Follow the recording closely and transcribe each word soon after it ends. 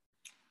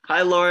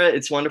Hi, Laura.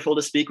 It's wonderful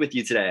to speak with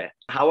you today.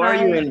 How are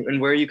you Hi,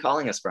 and where are you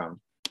calling us from?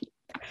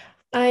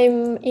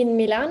 I'm in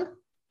Milan.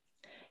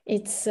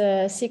 It's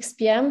 6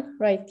 p.m.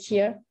 right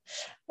here,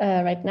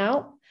 right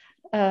now.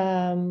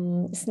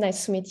 It's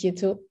nice to meet you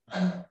too.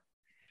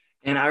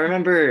 And I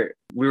remember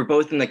we were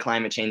both in the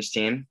climate change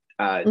team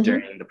Mhm.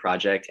 during the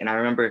project. And I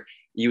remember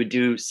you would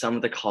do some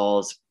of the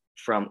calls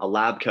from a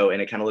lab coat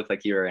and it kind of looked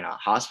like you were in a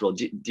hospital.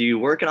 Do you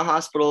work in a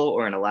hospital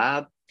or in a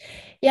lab?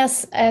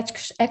 Yes,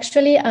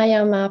 actually, I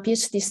am a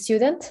PhD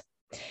student,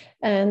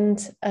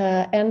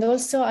 and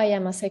also I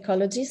am a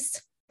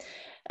psychologist.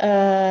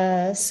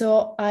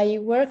 So I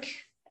work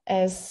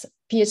as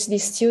PhD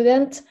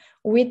student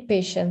with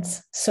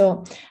patients.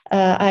 So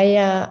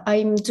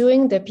I'm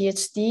doing the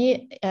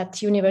PhD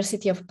at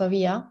University of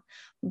Pavia,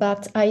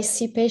 but I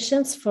see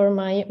patients for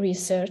my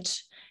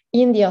research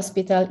in the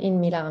hospital in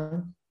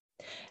Milan.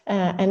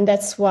 And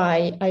that's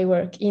why I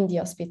work in the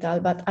hospital,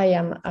 but I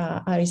am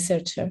a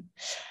researcher.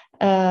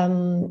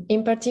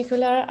 In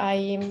particular,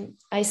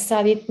 I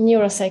studied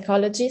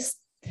neuropsychology,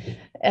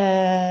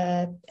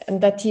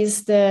 and that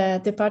is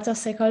the part of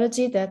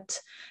psychology that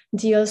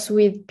deals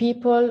with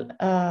people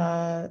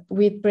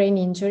with brain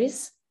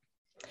injuries.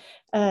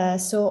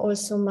 So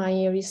also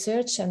my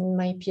research and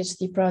my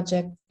PhD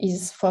project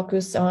is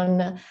focused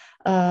on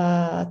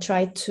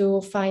try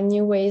to find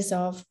new ways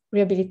of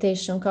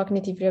rehabilitation,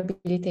 cognitive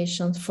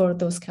rehabilitation for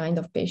those kind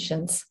of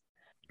patients.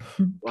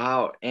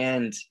 Wow.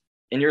 And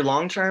in your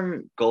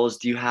long-term goals,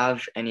 do you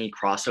have any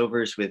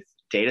crossovers with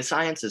data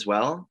science as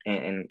well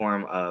in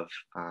form of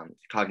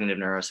cognitive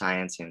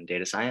neuroscience and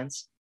data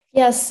science?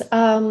 Yes,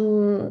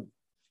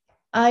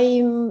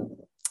 I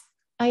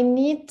I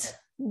need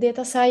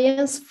data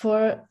science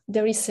for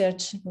the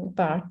research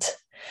part.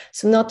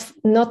 So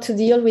not to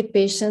deal with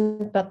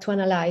patients, but to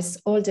analyze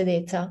all the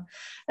data.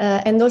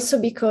 And also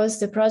because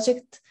the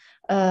project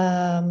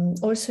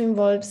also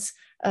involves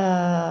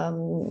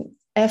fMRI,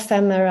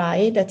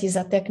 that is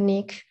a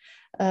technique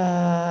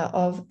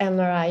of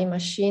MRI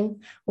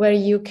machine where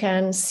you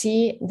can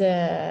see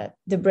the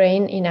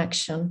brain in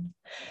action.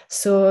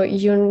 So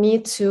you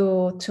need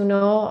to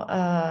know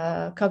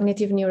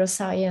cognitive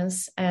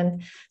neuroscience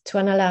and to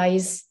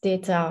analyze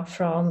data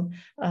from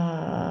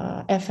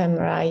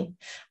fMRI.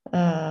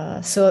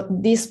 So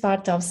this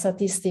part of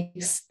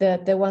statistics,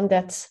 the one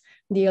that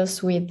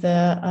deals with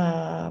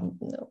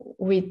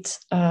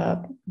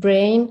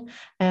brain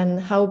and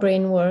how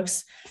brain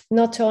works,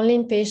 not only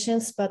in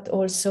patients but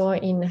also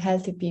in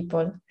healthy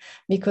people,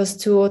 because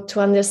to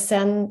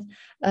understand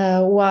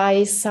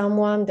why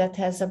someone that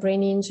has a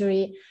brain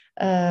injury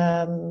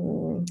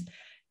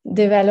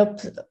develop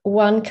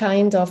one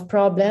kind of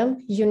problem,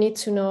 you need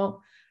to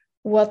know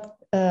what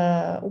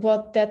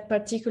that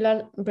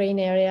particular brain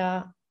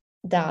area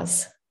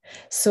does.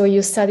 So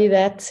you study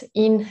that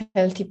in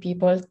healthy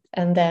people,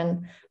 and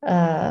then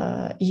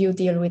you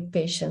deal with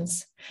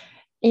patients.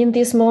 In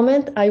this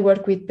moment, I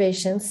work with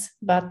patients,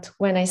 but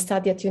when I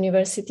study at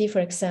university, for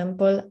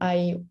example,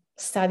 I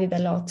studied a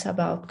lot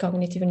about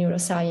cognitive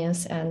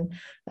neuroscience and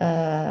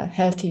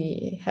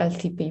healthy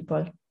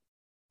people.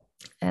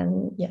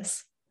 And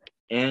yes.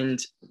 And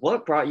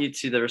what brought you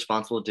to the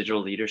Responsible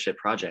Digital Leadership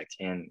Project,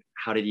 and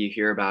how did you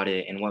hear about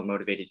it, and what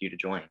motivated you to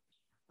join?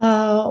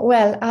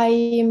 Well,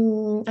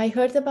 I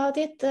heard about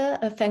it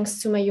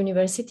thanks to my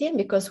university,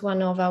 because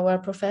one of our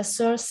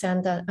professors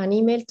sent an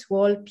email to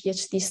all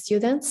PhD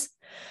students,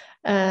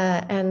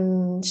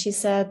 and she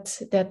said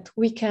that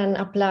we can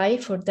apply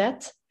for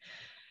that.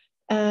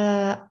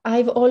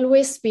 I've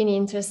always been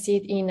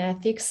interested in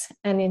ethics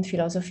and in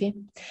philosophy,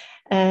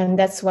 and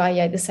that's why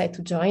I decided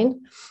to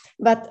join.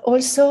 But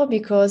also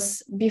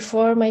because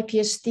before my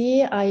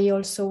PhD, I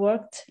also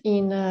worked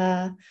in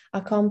a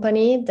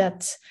company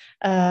that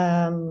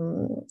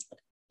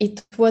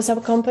it was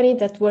a company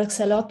that works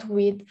a lot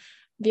with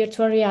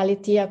virtual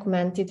reality,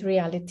 augmented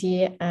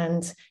reality,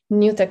 and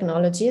new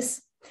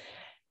technologies.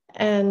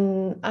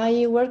 And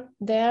I worked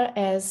there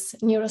as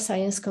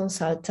neuroscience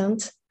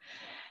consultant.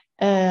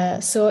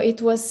 So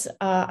it was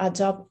a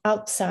job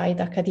outside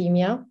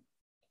academia,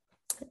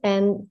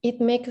 and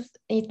it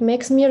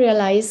makes me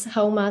realize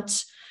how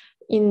much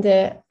in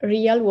the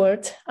real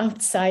world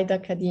outside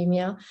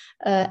academia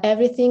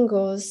everything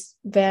goes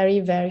very,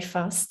 very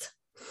fast,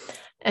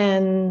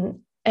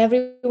 and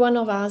every one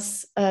of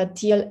us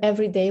deal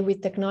every day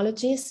with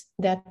technologies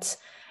that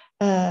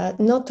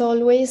not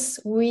always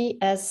we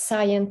as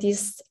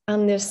scientists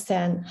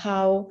understand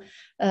how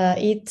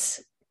it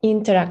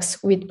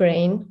interacts with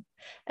brain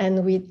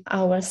and with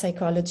our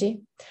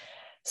psychology.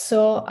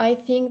 So I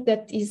think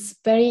that is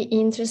very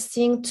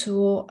interesting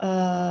to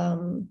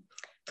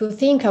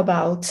think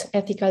about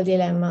ethical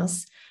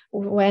dilemmas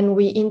when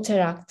we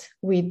interact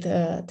with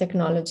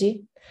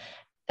technology,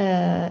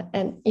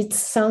 and it's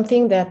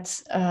something that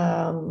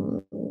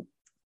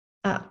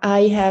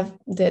I have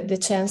the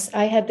chance.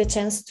 I had the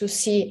chance to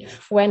see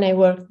when I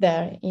worked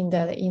there in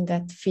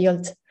that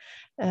field,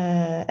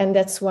 and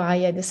that's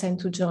why I decided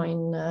to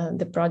join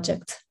the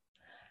project.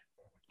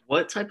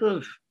 What type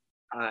of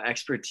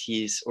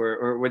expertise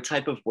or what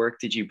type of work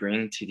did you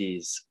bring to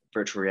these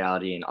virtual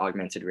reality and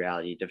augmented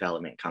reality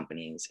development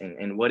companies,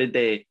 and what did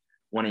they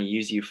want to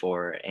use you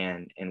for,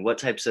 and what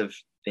types of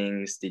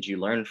things did you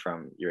learn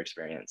from your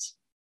experience?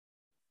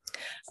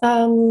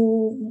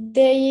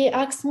 They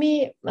asked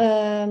me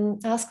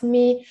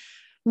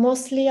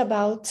mostly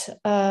about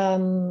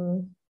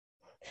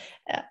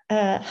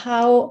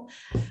how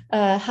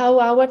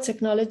our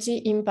technology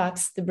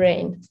impacts the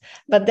brain,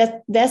 but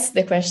that's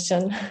the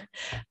question.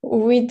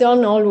 We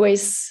don't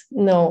always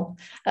know.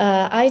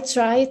 I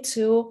try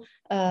to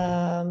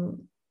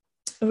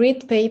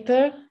read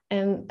paper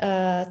and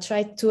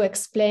try to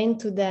explain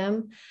to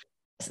them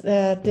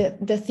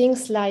the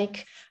things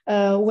like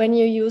when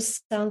you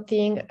use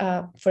something,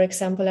 for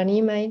example, an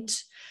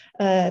image,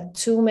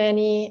 too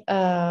many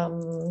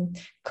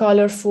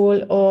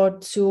colorful or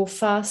too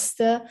fast,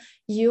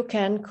 you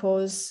can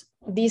cause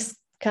this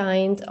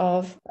kind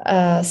of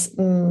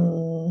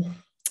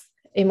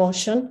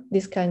emotion,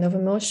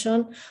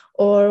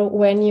 or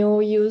when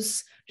you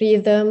use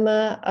rhythm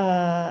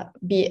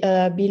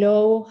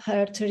below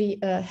heart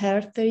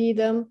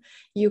rhythm,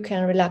 you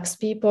can relax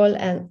people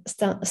and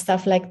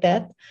stuff like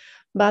that.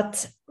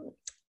 But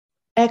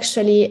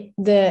actually,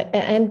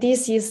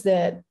 this is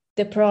the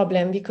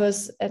problem,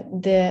 because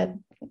this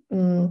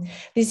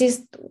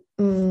is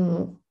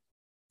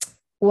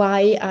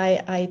why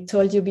I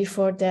told you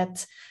before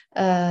that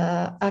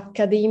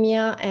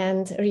academia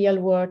and real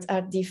world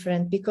are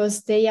different,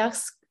 because they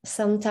ask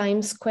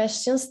sometimes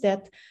questions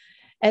that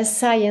as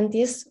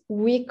scientists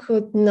we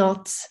could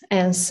not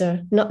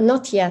answer,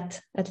 not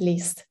yet at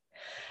least.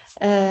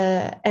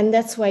 And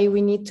that's why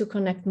we need to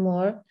connect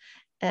more.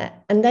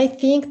 And I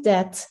think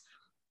that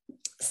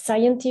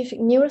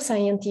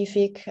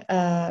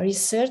neuroscientific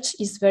research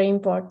is very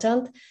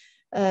important,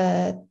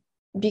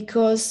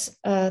 because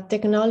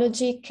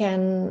technology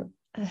can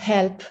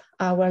help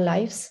our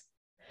lives,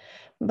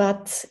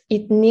 but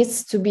it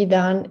needs to be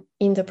done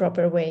in the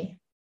proper way.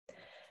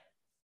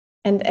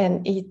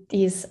 And it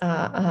is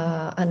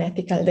an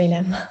ethical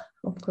dilemma,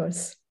 of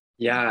course.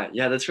 Yeah,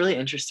 that's really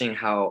interesting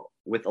how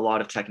with a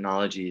lot of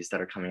technologies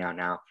that are coming out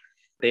now,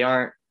 they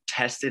aren't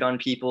tested on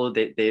people.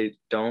 They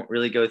don't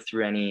really go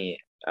through any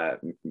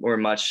or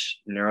much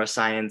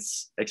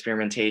neuroscience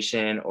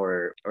experimentation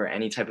or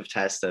any type of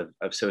test of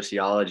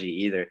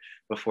sociology either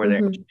before they're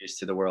introduced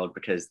to the world,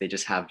 because they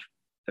just have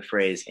the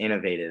phrase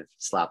innovative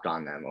slapped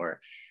on them,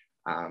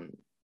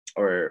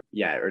 or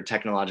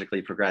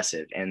technologically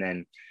progressive, and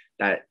then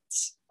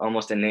that's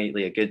almost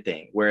innately a good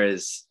thing.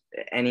 Whereas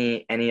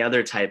any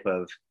other type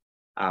of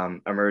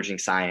emerging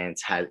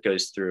science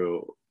goes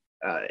through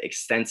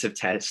extensive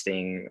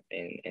testing,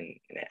 and it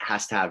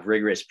has to have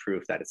rigorous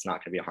proof that it's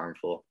not going to be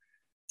harmful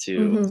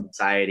to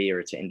society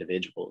or to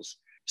individuals.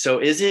 So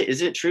is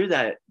it true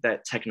that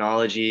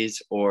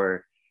technologies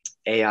or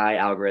AI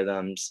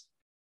algorithms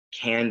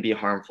can be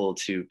harmful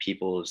to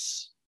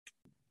people's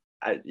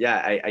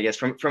I guess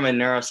from a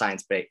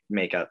neuroscience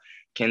makeup,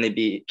 can they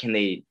be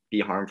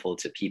harmful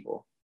to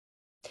people?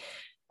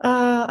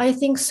 I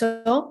think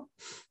so.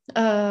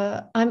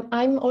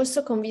 I'm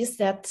also convinced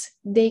that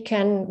they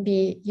can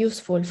be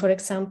useful. For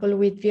example,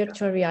 with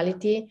virtual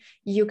reality,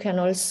 you can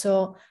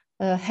also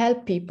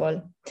help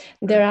people.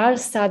 There are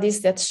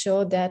studies that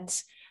show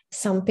that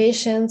some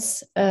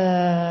patients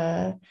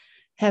have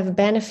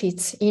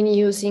benefits in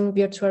using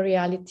virtual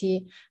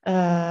reality,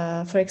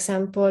 for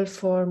example,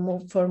 for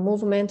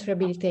movement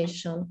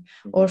rehabilitation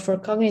or for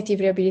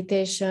cognitive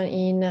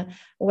rehabilitation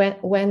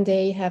when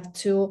they have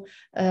to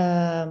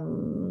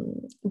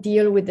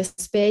deal with the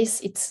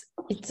space. It's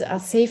a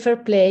safer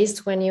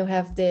place when you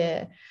have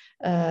the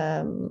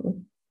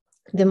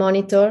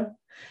monitor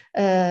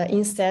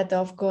instead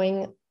of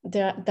going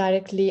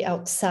directly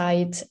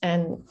outside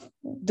and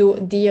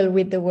deal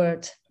with the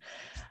world.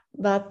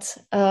 But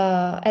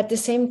at the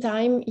same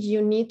time,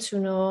 you need to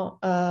know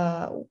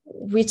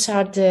which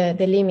are the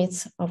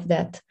limits of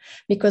that.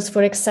 Because,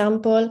 for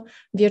example,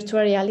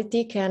 virtual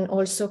reality can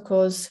also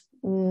cause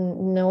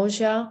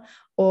nausea,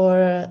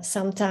 or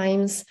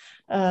sometimes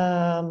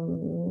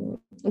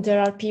there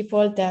are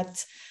people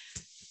that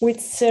with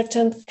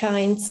certain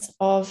kinds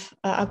of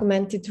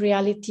augmented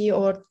reality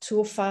or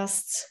too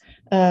fast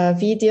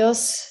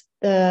videos,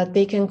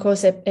 they can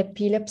cause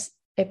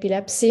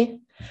epilepsy.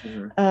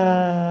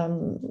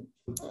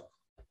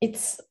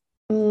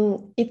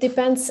 It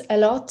depends a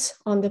lot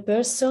on the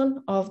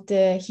person, of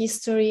the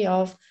history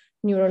of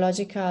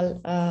neurological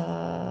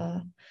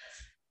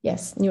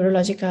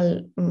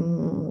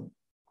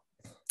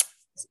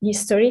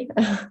history.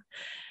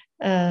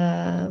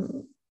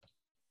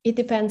 It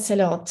depends a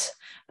lot.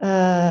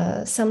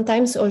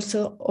 Sometimes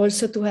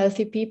also to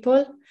healthy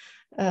people,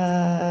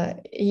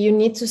 you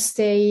need to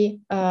stay.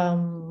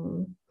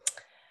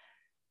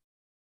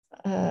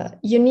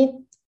 You need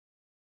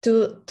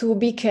to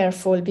be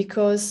careful,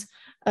 because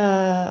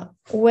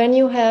when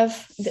you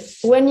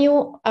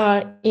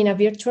are in a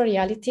virtual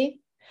reality,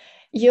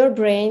 your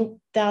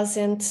brain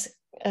doesn't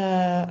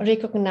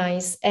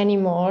recognize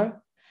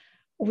anymore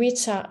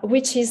which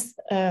is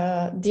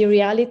the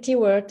reality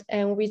world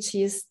and which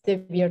is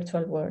the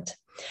virtual world.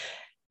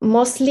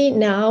 mostly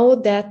now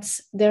that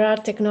there are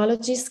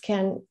technologies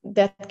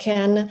that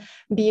can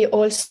be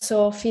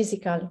also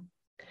physical,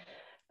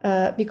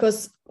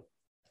 because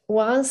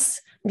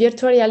once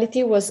virtual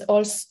reality was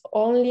also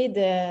only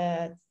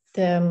the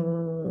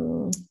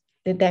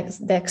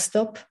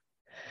desktop,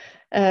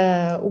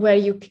 where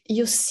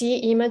you see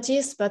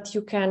images, but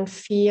you can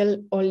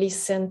feel or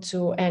listen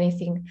to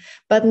anything.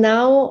 But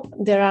now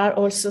there are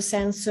also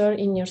sensors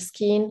in your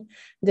skin.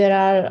 There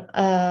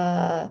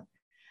are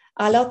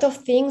a lot of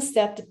things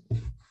that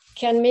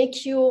can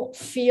make you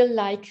feel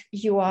like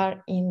you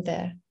are in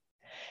there.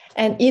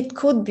 And it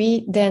could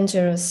be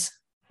dangerous.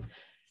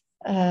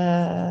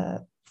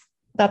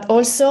 But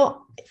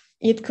also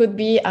it could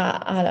be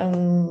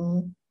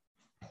an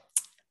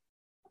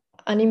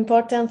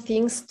important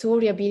thing to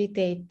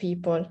rehabilitate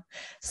people.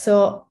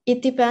 So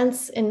it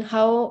depends on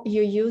how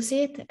you use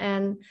it,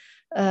 and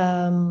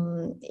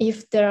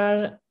if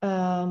there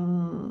are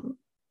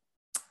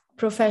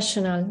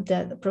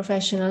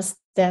professionals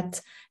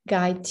that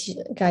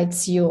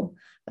guides you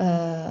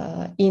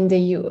in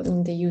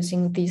the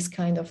using these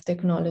kind of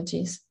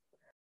technologies.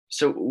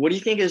 So what do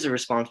you think is a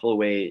responsible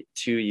way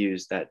to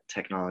use that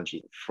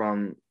technology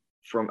from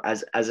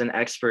as an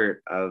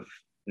expert of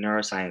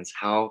neuroscience?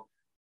 How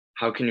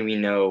can we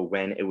know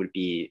when it would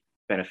be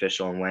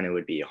beneficial and when it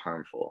would be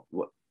harmful?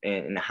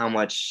 And how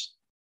much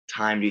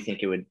time do you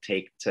think it would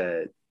take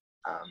to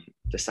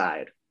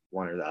decide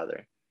one or the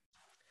other?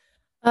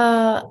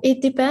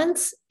 It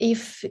depends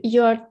if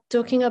you're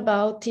talking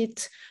about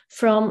it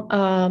from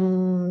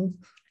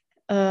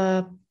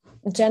a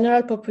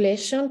general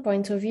population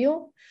point of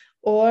view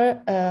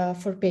or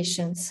for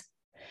patients.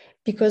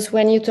 Because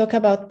when you talk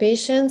about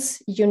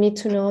patients, you need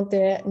to know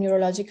the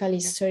neurological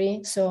history.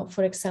 So,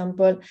 for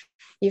example,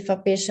 if a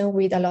patient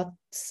with a lot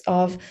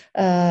of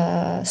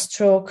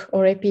stroke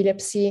or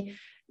epilepsy,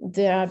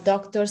 there are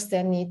doctors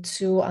that need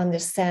to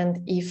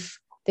understand if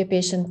the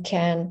patient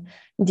can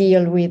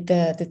deal with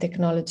the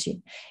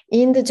technology.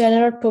 In the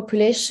general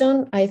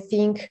population, I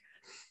think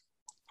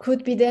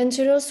could be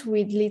dangerous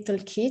with little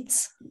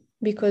kids,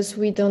 because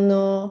we don't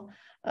know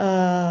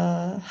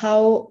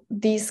how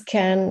this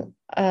can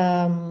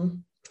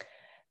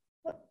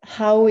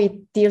how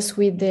it deals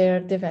with their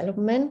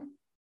development.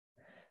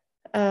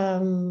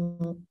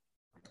 And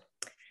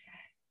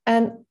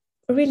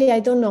really,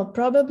 I don't know,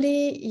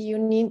 probably you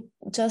need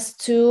just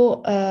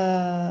to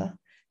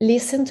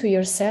listen to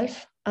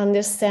yourself,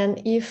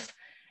 understand if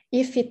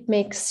it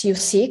makes you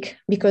sick,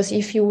 because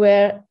if you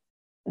wear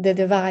the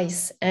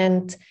device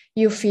and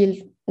you feel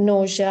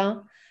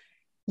nausea,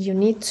 you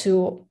need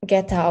to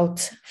get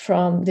out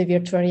from the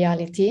virtual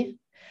reality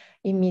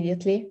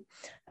immediately.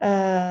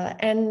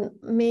 And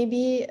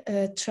maybe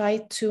try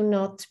to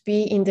not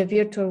be in the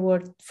virtual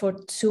world for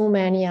too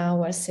many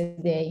hours a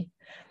day,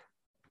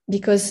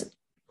 because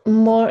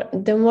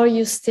the more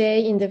you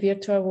stay in the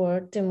virtual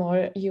world, the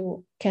more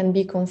you can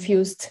be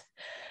confused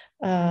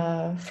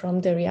from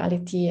the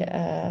reality.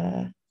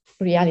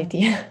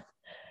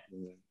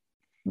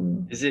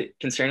 Is it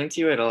concerning to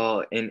you at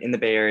all? In the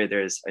Bay Area,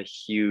 there's a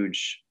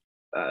huge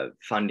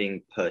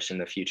funding push in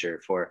the future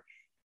for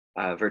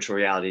virtual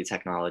reality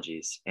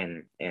technologies,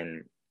 and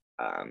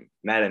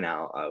Meta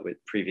now, with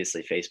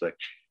previously Facebook,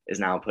 is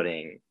now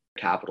putting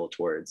capital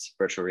towards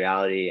virtual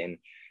reality,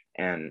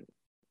 and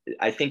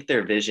I think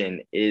their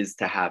vision is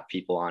to have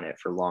people on it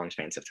for long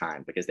spans of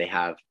time, because they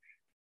have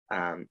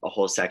a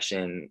whole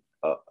section,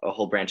 a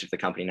whole branch of the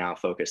company now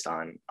focused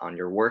on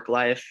your work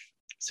life.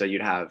 So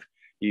you'd have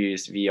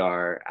used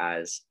VR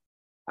as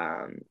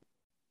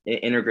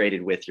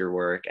integrated with your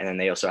work, and then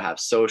they also have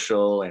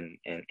social and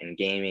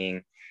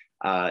gaming.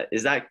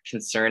 Is that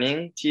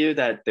concerning to you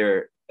that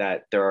there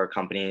are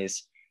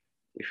companies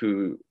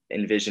who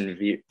envision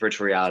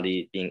virtual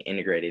reality being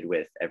integrated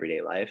with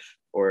everyday life?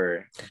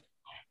 Or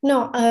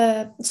no,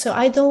 so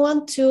I don't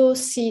want you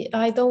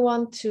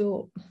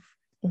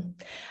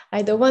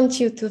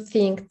to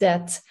think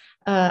that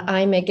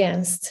I'm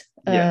against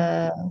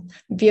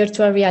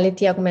virtual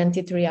reality,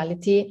 augmented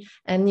reality,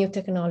 and new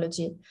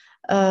technology.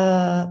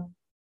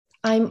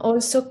 I'm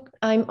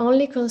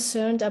only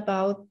concerned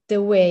about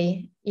the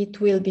way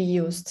it will be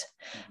used,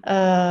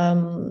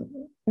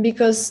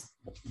 because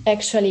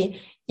actually,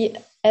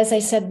 as I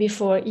said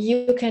before,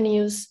 you can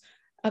use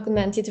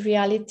augmented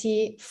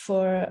reality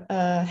for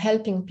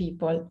helping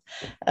people,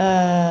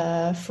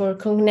 for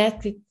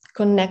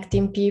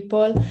connecting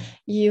people.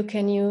 You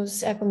can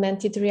use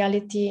augmented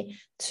reality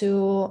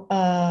to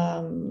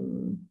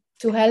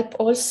help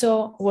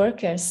also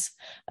workers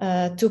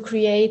to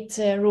create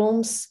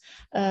rooms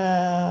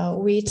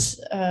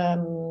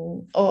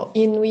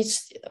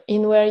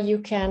in where you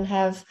can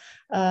have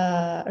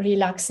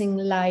relaxing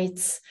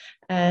lights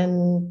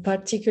and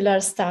particular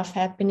stuff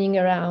happening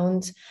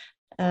around.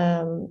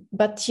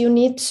 But you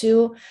need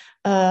to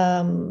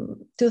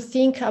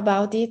think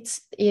about it,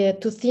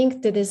 to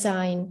think the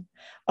design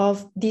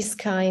of this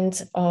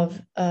kind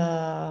of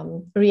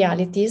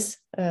realities,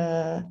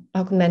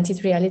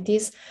 augmented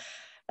realities,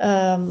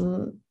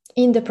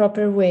 in the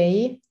proper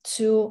way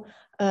to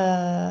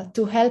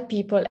to help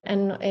people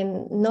and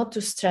not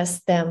to stress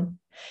them.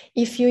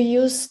 If you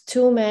use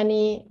too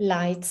many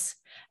lights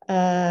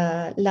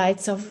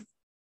of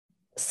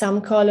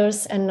some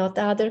colors and not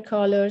other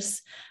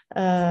colors,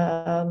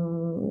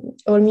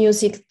 or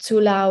music too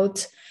loud,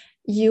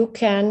 you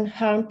can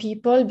harm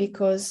people,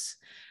 because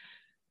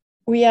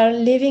we are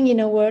living in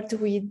a world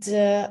with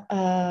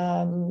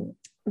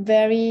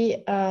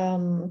very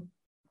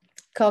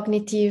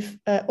cognitive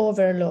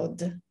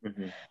overload.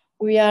 Mm-hmm.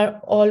 We are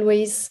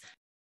always,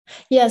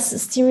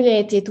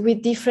 stimulated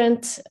with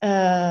different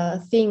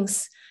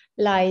things,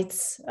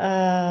 lights,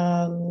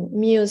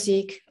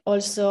 music,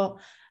 also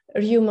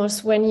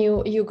rumors when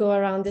you go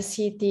around the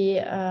city,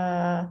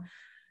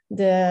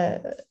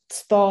 the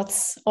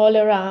spots all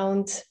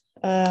around,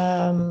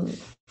 and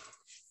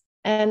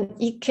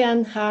it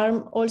can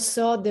harm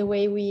also the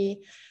way we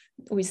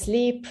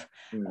sleep.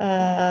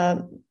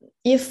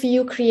 If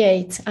you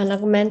create an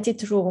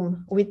augmented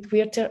room with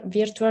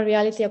virtual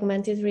reality,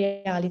 augmented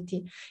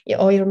reality,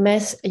 or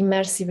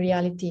immersive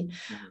reality,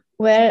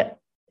 where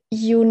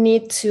you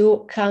need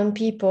to calm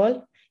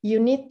people, you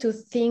need to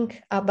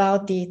think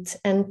about it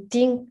and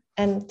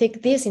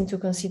take this into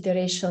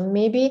consideration.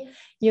 Maybe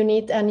you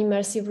need an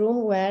immersive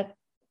room where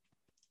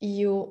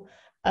you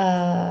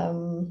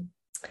turn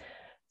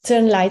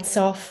lights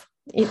off.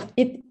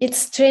 It's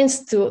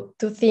strange to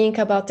think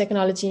about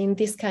technology in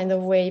this kind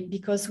of way,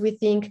 because we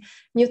think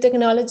new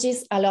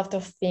technologies, a lot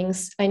of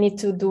things. I need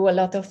to do a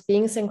lot of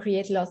things and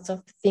create lots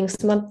of things,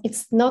 but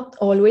it's not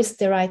always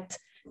the right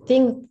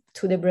thing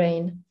to the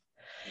brain.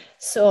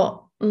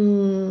 So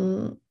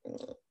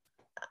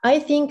I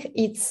think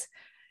it's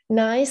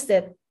nice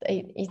that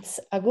it's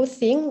a good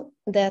thing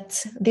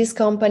that these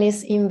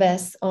companies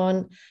invest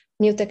on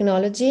new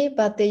technology,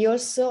 but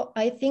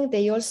I think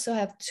they also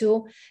have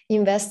to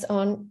invest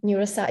on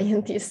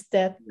neuroscientists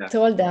that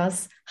told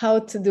us how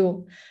to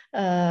do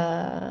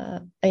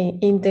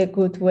in the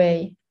good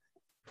way.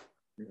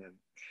 Yeah.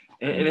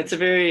 And it's a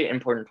very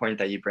important point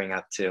that you bring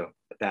up too,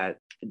 that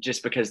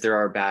just because there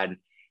are bad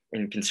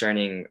and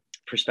concerning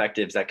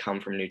perspectives that come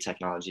from new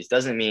technologies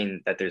doesn't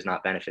mean that there's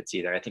not benefits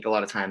either. I think a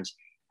lot of times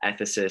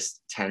ethicists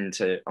tend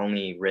to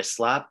only wrist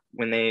slap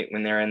when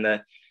they're in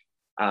the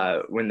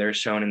when they're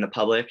shown in the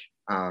public,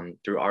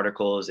 through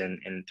articles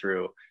and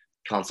through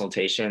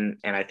consultation.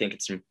 And I think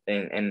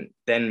and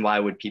then why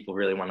would people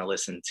really want to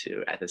listen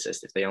to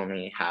ethicists if they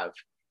only have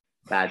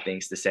bad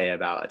things to say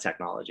about a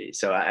technology?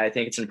 So I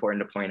think it's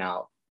important to point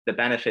out the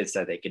benefits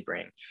that they could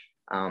bring,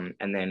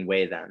 and then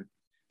weigh them.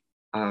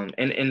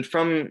 And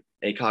from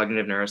a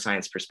cognitive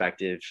neuroscience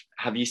perspective,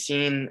 have you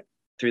seen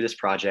through this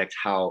project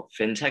how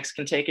fintechs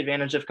can take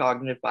advantage of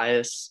cognitive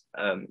bias,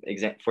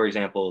 for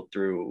example,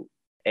 through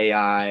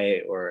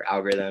AI or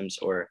algorithms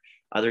or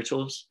other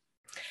tools?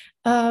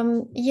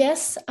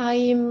 Yes,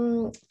 I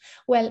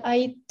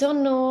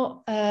don't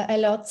know a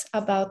lot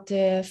about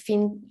the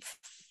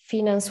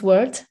finance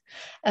world,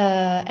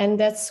 and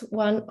that's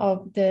one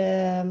of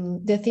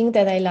the thing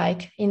that I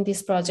like in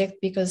this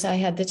project, because I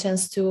had the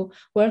chance to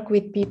work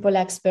with people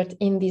expert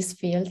in these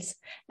fields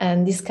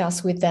and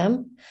discuss with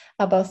them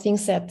about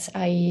things that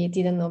I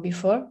didn't know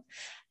before.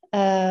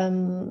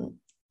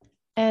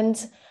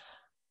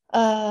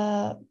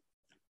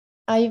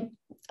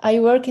 I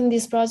work in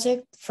this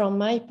project from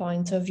my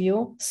point of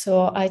view,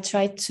 so I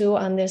try to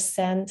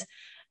understand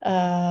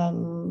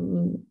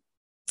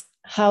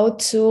how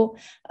to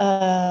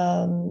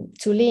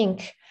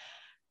link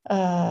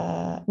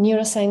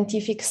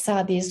neuroscientific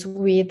studies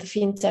with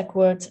fintech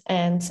world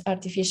and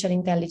artificial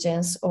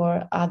intelligence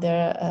or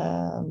other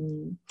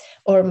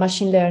or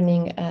machine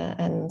learning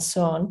and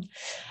so on.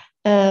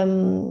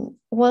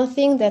 One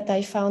thing that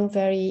I found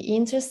very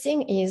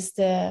interesting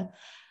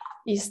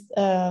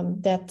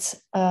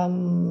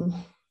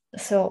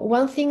so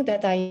one thing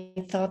that I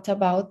thought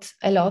about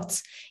a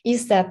lot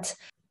is that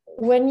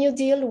when you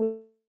deal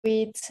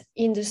with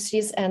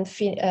industries and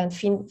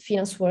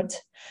finance world,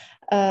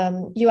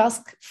 you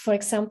ask, for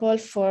example,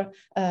 for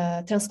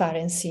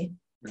transparency.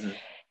 Mm-hmm.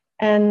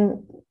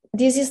 And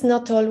this is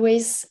not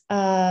always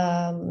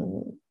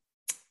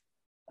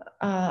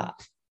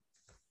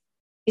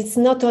it's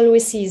not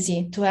always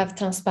easy to have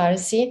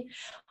transparency,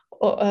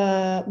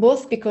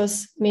 both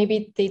because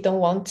maybe they don't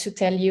want to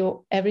tell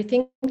you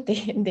everything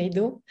they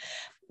do,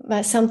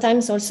 but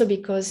sometimes also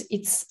because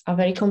it's a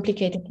very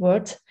complicated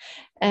word.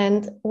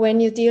 And when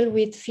you deal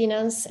with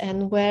finance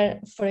and where,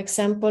 for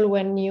example,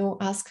 when you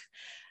ask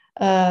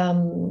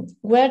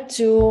where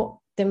do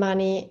the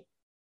money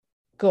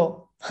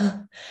go,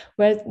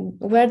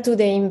 where do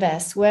they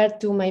invest, where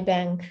do my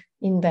bank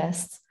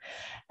invest,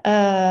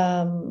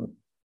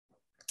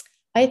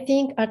 I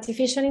think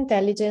artificial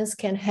intelligence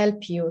can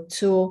help you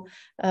to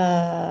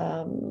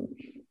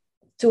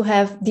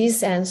have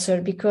this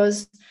answer,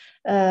 because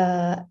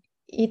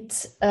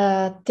it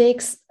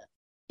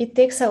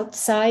takes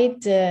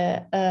outside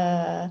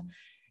the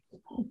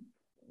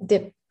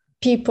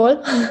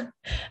people.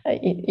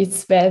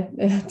 It's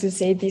bad to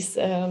say this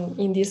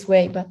in this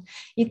way, but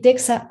it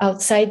takes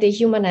outside the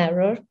human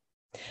error,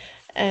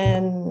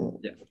 and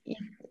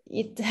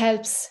it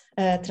helps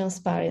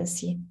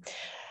transparency.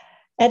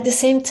 At the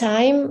same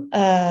time,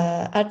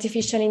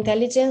 artificial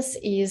intelligence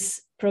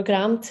is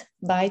programmed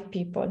by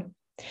people.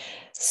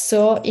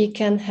 So it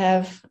can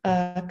have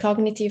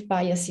cognitive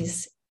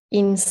biases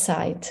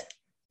inside.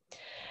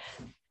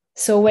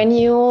 So when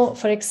you,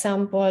 for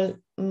example,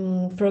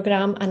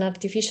 program an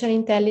artificial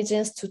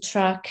intelligence to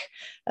track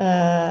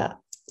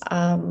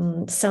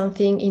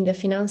something in the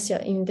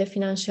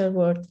financial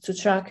world, to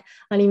track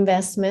an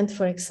investment,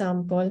 for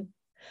example,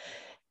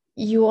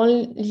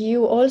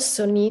 you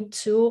also need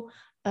to,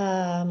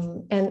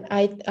 and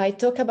I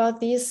talk about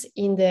this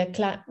in the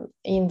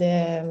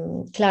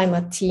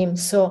climate team.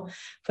 So,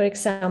 for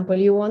example,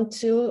 you want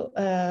to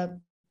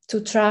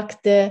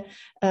track the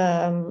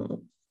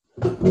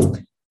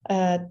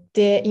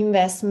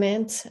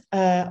investment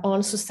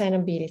on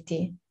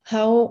sustainability.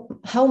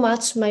 How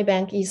much my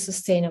bank is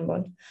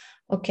sustainable?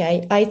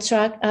 Okay, I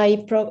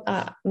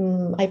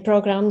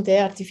program the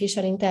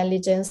artificial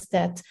intelligence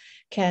that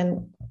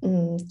can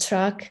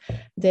track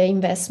the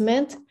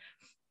investment.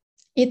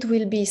 It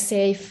will be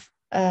safe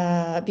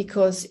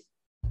because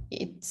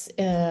it's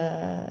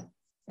there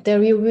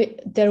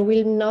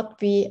will not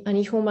be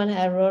any human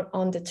error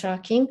on the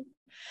tracking.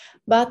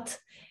 But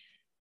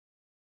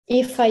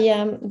if I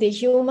am the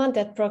human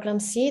that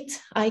programs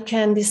it, I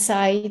can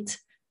decide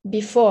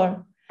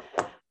before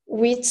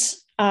which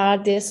are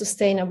the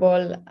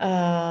sustainable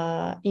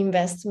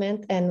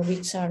investment and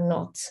which are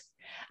not.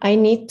 I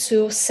need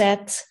to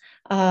set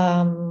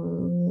a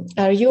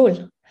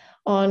rule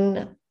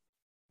on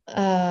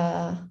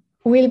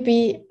will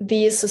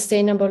be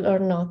sustainable or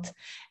not.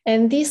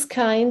 And this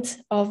kind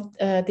of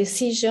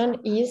decision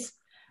is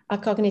a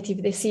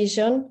cognitive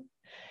decision,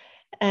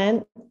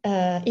 and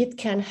it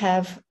can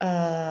have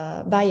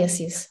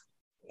biases.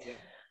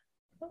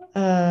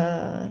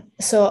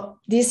 So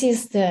this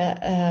is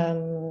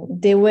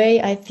the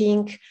way I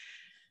think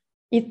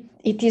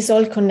it is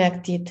all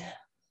connected.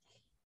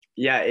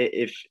 Yeah,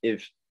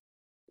 if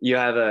you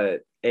have a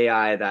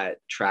AI that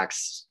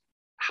tracks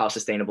how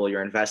sustainable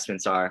your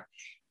investments are,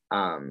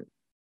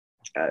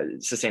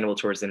 sustainable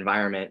towards the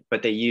environment,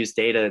 but they use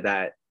data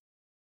that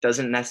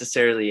doesn't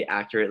necessarily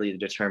accurately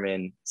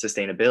determine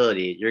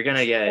sustainability,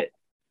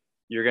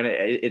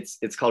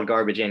 it's called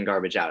garbage in,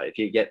 garbage out. If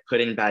you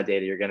put in bad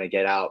data, you're gonna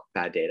get out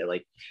bad data.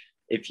 Like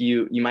if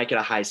you might get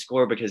a high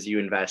score because you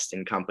invest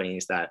in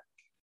companies that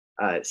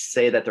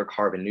say that they're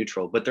carbon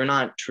neutral, but they're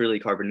not truly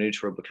carbon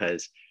neutral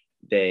because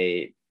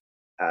they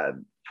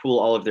pool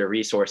all of their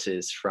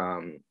resources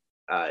from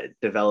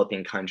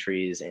developing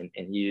countries and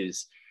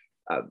use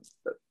an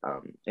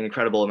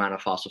incredible amount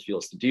of fossil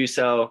fuels to do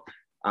so.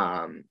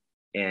 And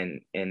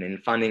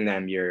in funding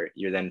them, you're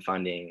then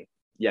funding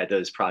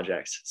those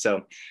projects.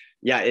 So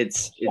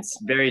it's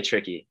very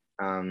tricky.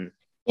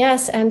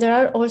 Yes, and there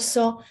are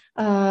also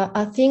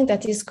a thing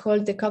that is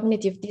called the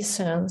cognitive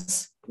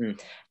dissonance.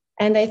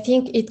 And I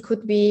think it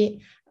could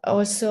be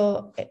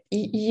also,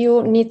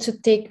 you need to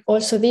take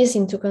also this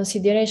into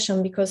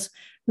consideration, because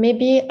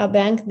maybe a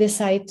bank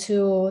decide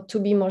to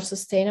be more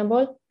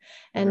sustainable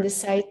and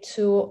decide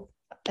to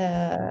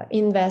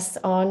invest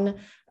on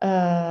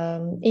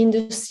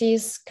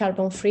industries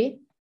carbon free,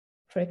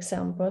 for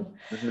example.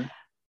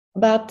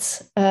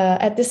 But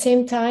at the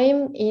same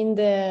time, in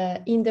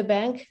the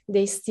bank,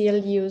 they still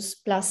use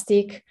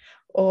plastic,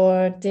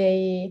 or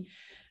they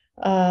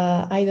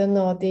I don't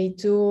know, they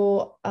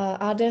do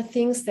other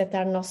things that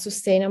are not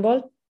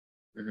sustainable.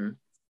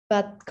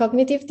 But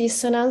cognitive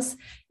dissonance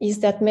is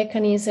that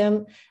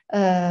mechanism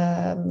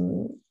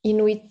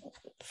in which,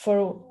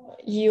 for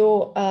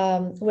you,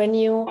 when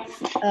you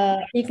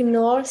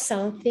ignore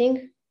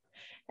something,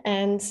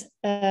 and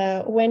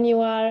when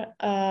you are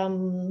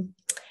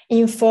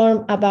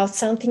informed about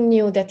something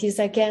new that is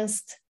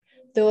against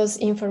those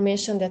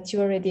information that you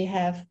already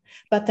have,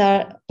 but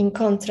are in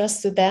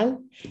contrast to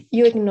them,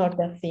 you ignore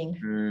that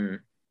thing.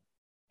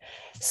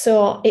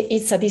 So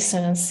it's a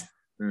dissonance.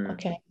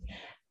 Okay.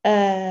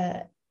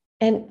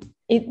 And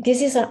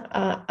this is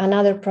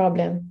another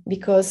problem,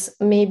 because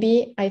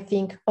maybe I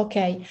think,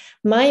 okay,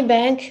 my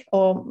bank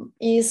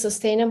is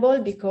sustainable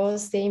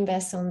because they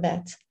invest on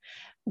that.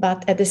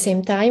 But at the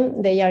same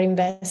time, they are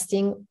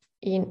investing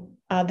in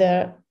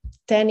other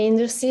 10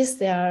 industries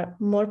that are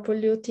more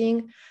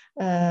polluting,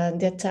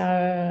 that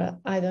are,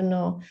 I don't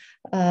know,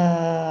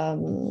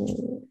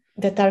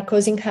 that are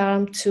causing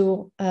harm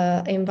to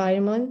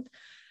environment.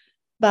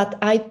 But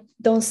I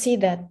don't see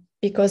that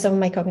because of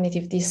my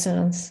cognitive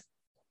dissonance.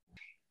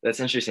 That's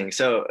interesting.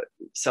 So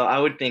I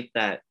would think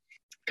that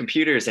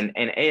computers and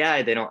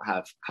AI, they don't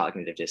have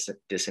cognitive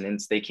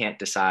dissonance. They can't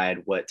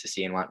decide what to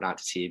see and what not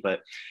to see.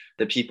 But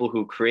the people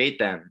who create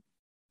them,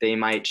 they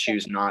might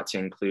choose not to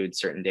include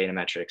certain data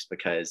metrics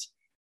because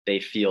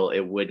they feel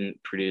it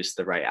wouldn't produce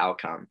the right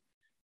outcome.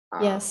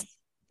 Yes.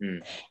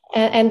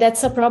 And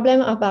that's a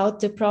problem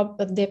about the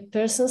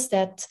persons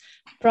that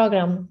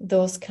program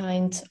those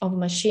kinds of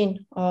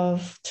machine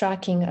of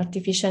tracking,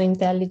 artificial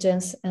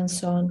intelligence, and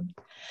so on.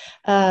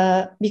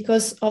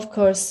 Because, of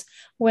course,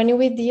 when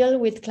we deal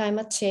with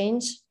climate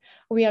change,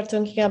 we are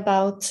talking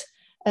about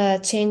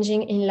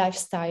changing in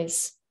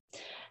lifestyles.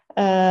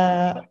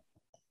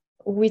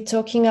 We're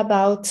talking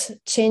about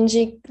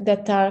changing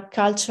that are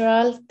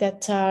cultural,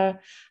 that are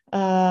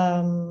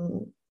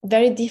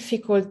very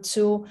difficult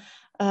to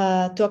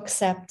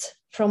accept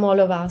from all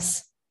of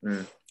us.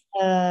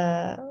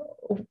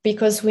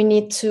 Because we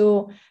need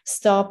to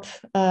stop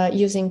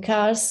using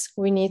cars,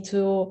 we need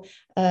to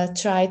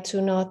try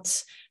to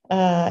not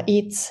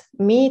eat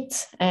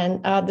meat and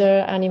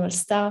other animal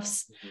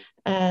stuffs,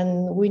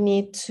 and we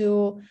need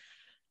to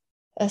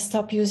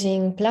stop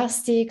using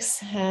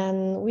plastics,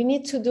 and we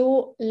need to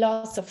do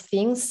lots of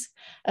things.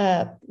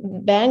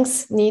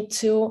 Banks need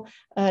to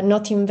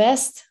not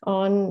invest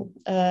on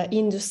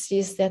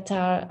industries that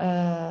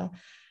are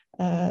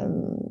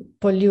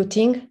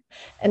polluting,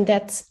 and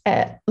that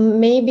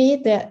maybe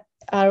there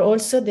are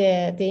also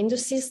the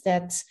industries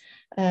that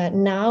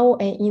now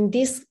in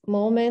this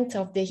moment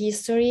of the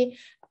history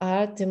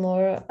are the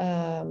more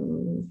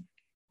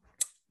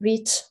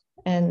rich,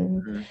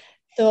 and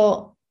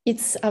so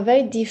it's a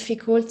very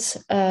difficult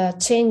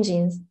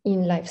changing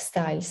in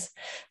lifestyles.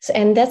 So,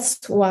 and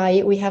that's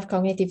why we have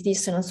cognitive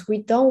dissonance. We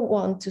don't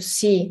want to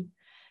see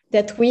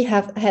that we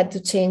have had to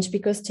change,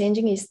 because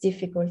changing is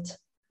difficult.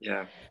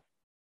 Yeah.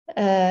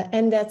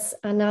 And that's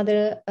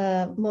another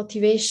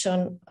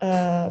motivation,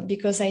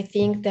 because I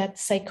think that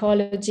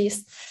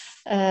psychologists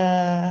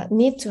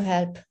need to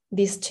help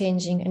this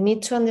changing and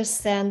need to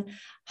understand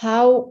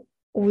how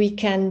we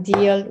can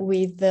deal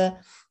with the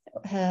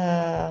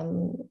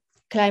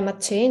climate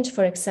change,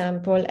 for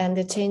example, and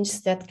the changes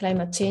that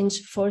climate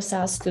change forces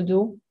us to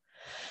do,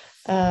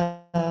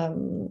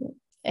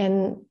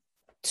 and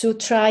to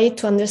try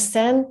to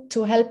understand,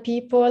 to help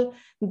people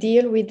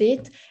deal with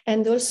it,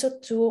 and also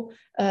to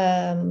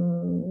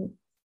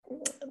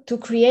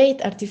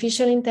create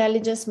artificial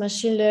intelligence,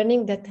 machine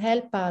learning that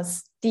help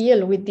us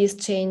deal with this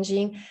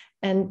changing,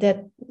 and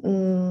that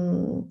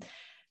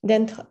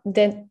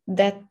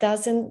that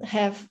doesn't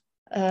have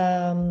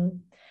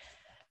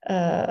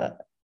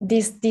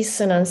this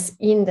dissonance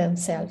in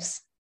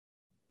themselves.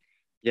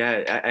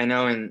 Yeah, I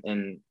know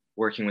in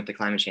working with the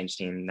climate change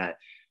team that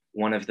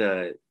one of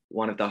the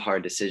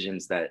hard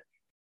decisions that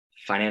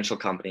financial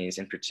companies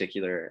in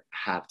particular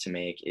have to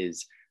make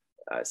is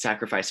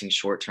sacrificing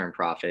short-term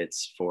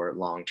profits for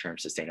long-term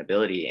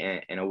sustainability.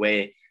 And in a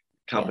way,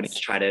 companies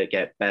try to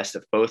get best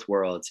of both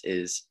worlds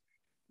is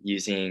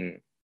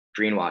using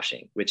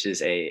greenwashing, which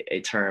is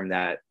a term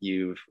that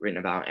you've written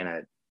about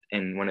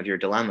in one of your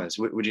dilemmas.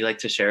 Would you like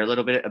to share a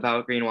little bit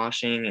about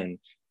greenwashing and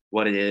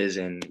what it is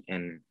and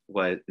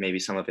what maybe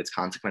some of its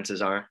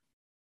consequences are?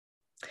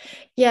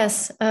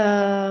 Yes,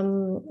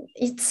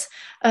 it's.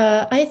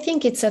 I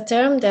think it's a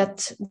term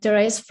that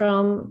derives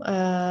from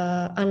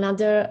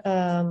another.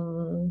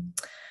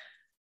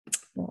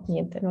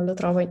 Niente, non lo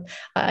trovo.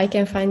 I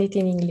can find it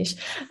in English.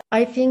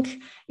 I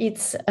think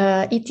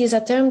it is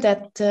a term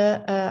that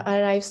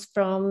arrives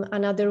from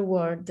another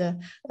word,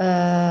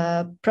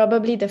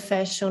 probably the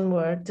fashion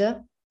word,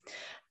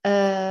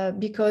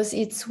 because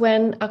it's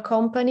when a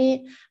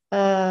company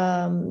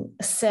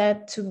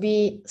said to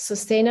be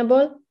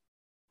sustainable,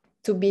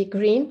 to be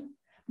green,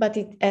 but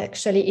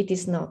it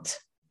is not.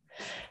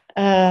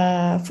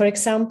 For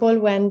example,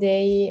 when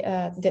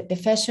the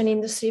fashion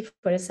industry,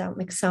 for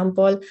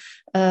example,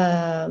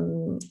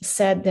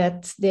 said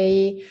that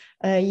they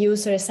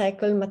use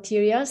recycled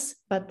materials,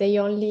 but they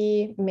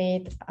only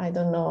made, I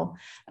don't know,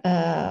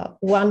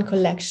 one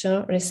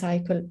collection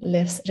recyclable,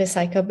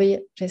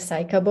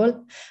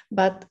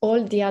 but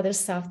all the other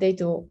stuff they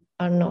do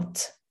are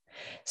not.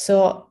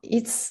 So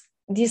it's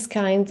this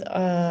kind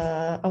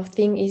of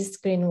thing is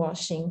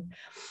greenwashing.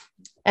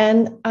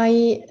 And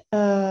I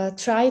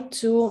try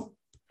to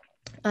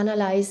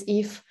analyze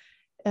if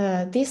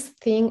this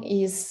thing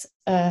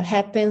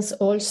happens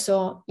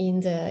also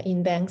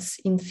in banks,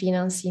 in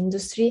finance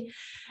industry,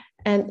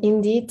 and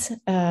indeed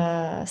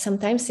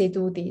sometimes they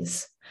do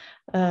this.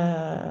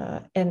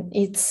 And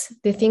it's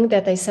the thing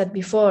that I said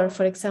before.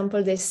 For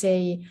example, they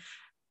say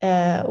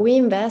we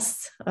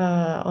invest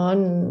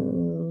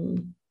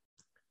on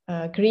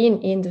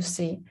green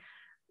industry.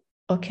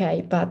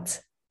 Okay,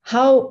 but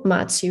how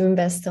much you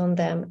invest on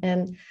them,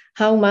 and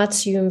how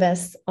much you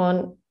invest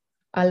on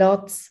a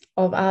lot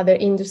of other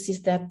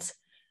industries that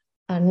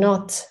are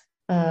not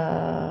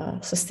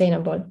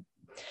sustainable.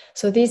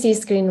 So this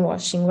is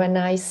greenwashing, when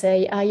I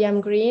say I am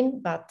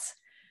green, but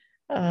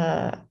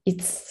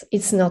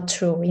it's not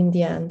true in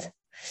the end.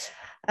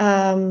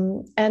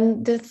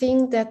 And the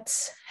thing that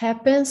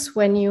happens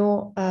when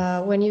you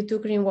do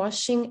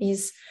greenwashing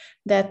is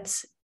that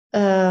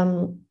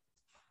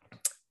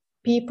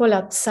people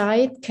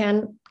outside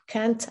can't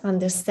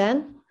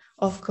understand,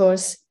 of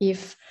course,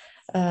 if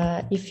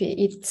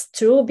it's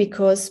true,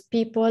 because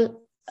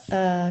people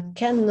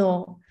can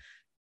know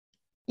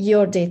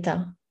your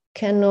data,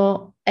 can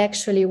know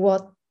actually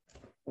what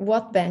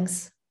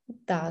banks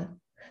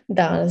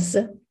does,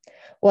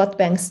 what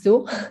banks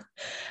do.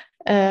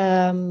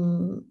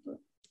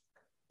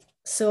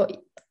 So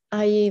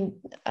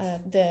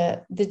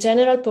the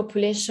general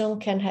population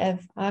can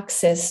have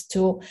access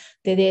to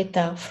the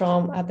data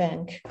from a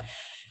bank.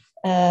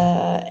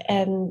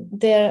 And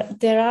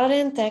there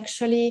aren't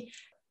actually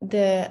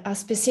a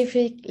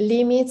specific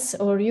limits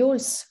or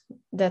rules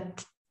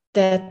that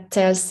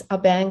tells a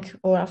bank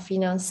or a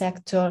finance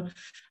sector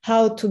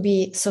how to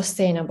be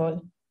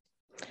sustainable.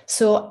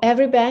 So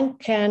every bank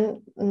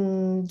can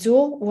do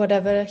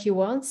whatever he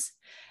wants.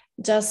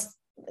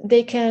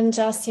 They can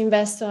just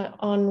invest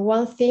on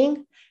one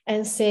thing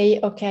and say,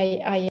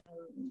 okay, I am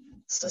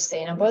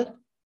sustainable,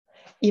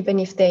 even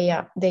if they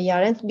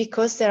aren't,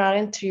 because there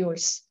aren't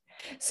rules.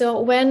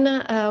 So when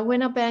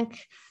a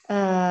bank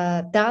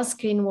does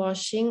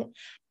greenwashing,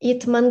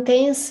 it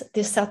maintains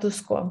the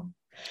status quo.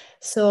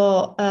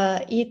 So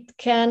it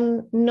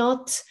can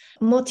not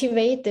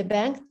motivate the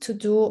bank to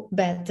do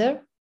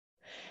better,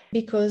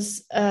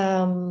 because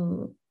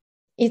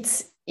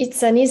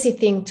it's an easy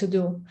thing to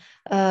do.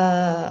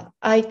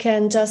 I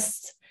can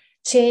just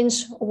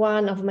change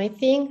one of my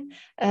thing,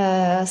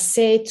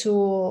 say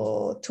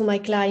to my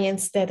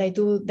clients that I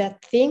do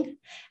that thing,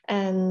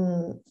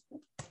 and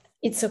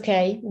it's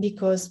okay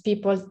because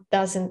people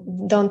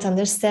don't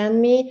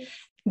understand me.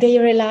 They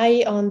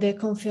rely on the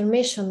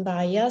confirmation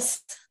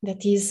bias,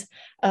 that is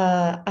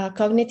a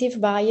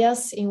cognitive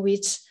bias in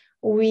which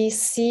we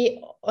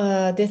see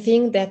the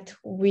thing that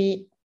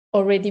we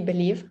already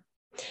believe.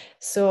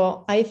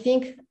 So I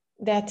think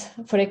that,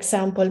 for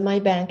example, my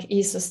bank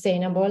is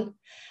sustainable.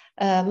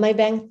 My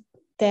bank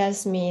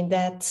tells me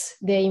that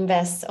they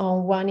invest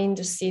on one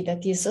industry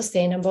that is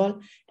sustainable,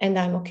 and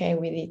I'm okay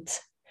with it.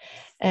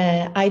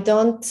 I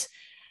don't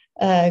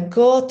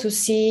go to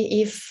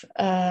see if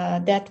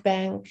that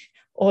bank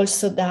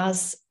also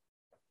does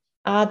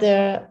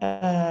other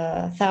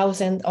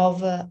thousands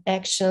of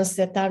actions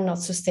that are not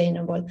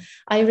sustainable.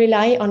 I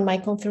rely on my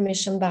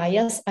confirmation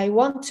bias. I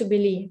want to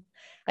believe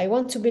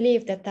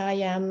that I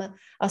am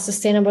a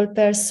sustainable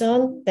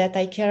person, that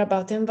I care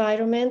about the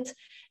environment,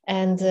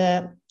 and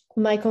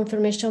my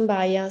confirmation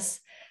bias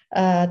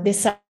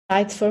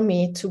decides for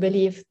me to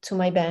believe to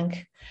my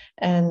bank,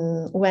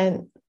 and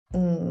when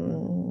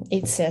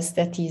it says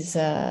that is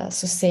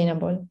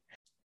sustainable.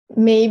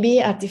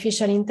 Maybe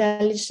artificial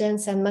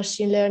intelligence and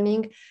machine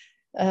learning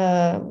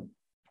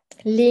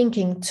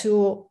linking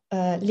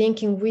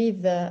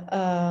with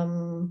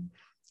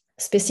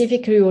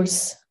specific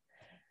rules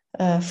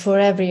for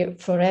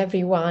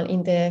everyone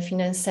in the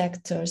finance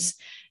sectors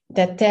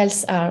that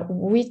tells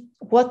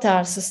what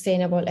are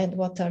sustainable and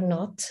what are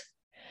not.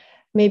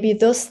 Maybe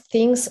those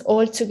things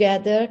all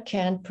together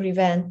can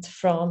prevent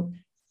from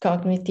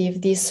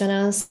cognitive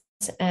dissonance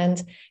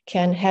and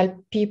can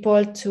help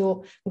people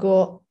to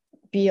go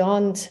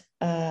beyond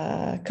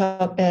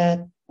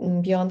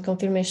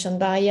confirmation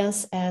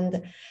bias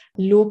and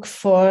look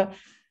for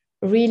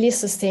really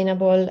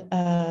sustainable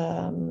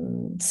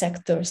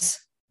sectors.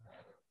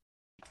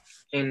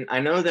 And I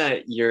know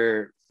that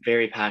you're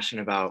very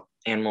passionate about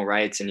animal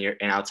rights, and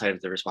outside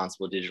of the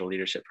Responsible Digital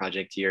Leadership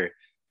Project, you're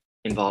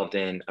involved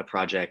in a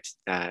project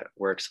that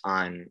works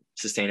on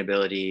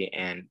sustainability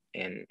and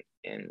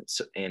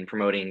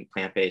promoting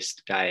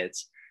plant-based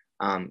diets.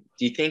 Do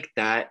you think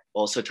that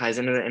also ties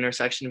into the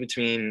intersection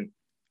between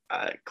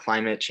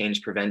climate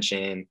change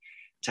prevention,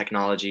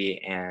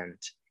 technology, and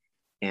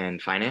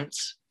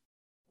finance?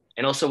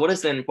 And also, what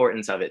is the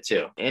importance of it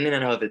too? In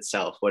and of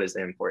itself, what is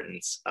the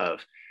importance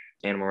of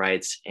animal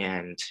rights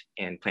and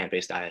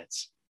plant-based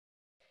diets?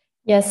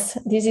 Yes,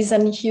 this is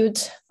a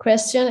huge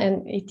question,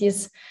 and it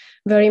is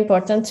very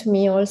important to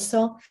me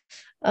also.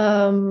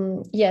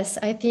 Yes,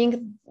 I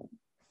think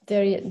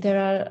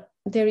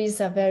there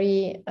is a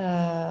very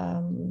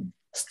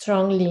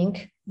strong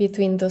link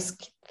between those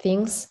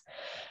things.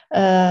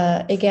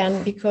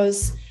 Again,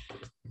 because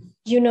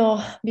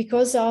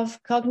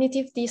of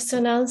cognitive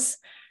dissonance,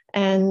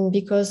 and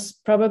because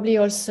probably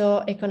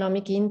also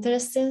economic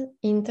interest.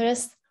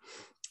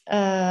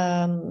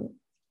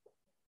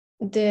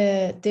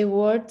 The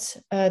word,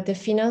 the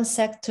finance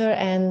sector,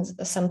 and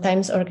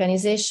sometimes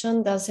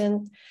organization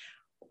don't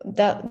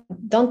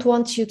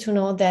want you to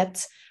know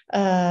that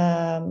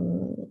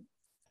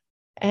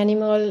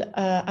animal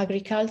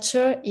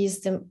agriculture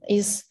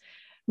is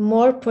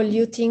more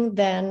polluting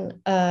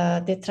than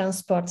the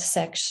transport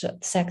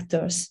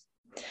sectors.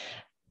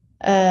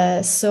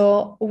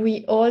 So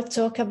we all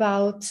talk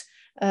about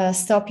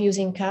stop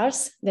using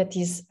cars. That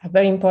is a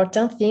very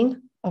important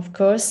thing, of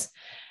course.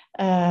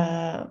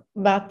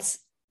 But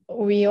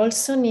we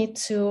also need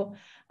to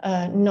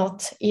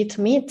not eat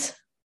meat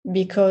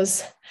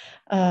because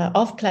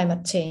of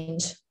climate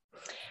change.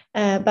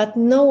 But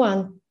no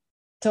one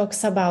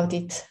talks about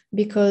it,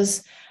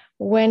 because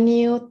when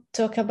you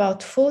talk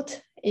about food,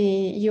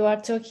 you are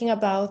talking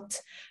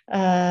about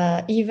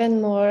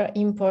even more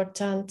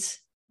important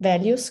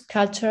values,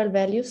 cultural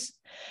values.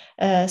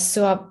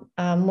 So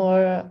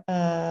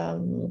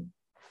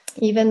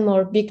even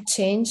more big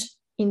change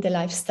in the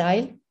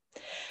lifestyle.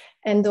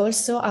 And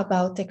also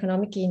about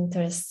economic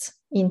interests.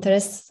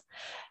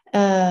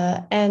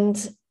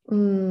 And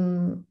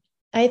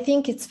I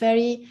think it's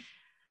very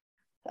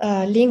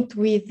linked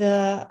with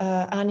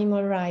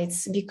animal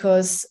rights,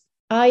 because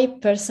I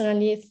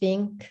personally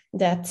think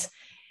that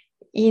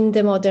in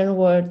the modern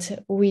world,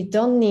 we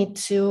don't need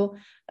to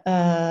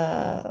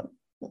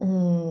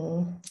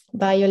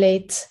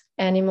violate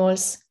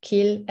animals,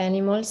 kill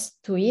animals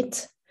to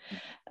eat,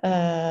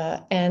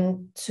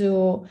 and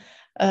to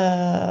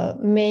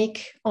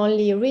make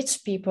only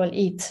rich people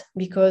eat,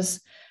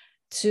 because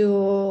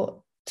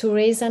to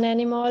raise an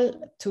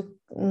animal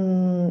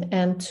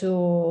and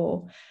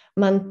to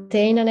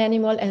maintain an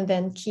animal and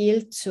then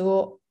kill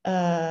to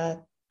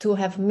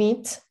have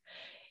meat,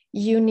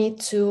 you need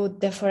to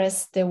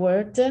deforest the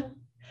world,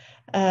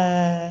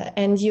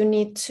 and you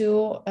need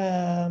to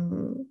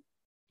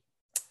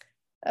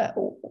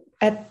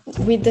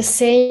with the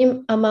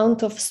same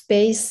amount of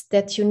space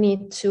that you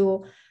need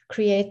to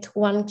create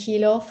 1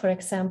 kilo, for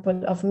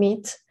example, of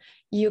meat,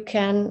 you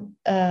can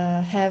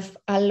have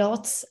a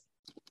lot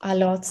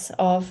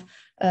of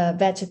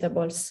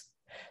vegetables.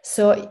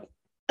 So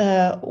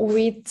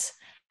with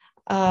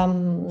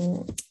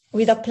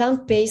a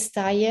plant-based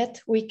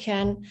diet, we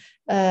can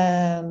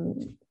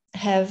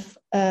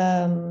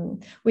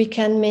we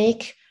can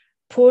make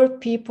poor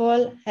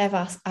people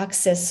have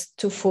access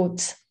to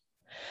food.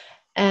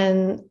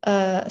 And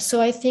so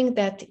I think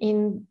that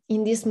in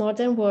this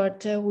modern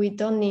world, we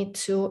don't need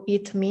to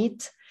eat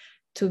meat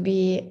to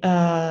be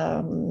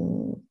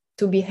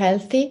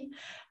healthy,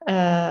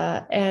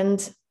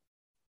 and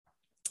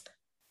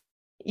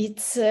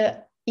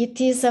it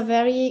is a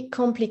very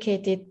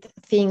complicated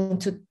thing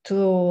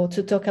to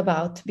talk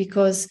about,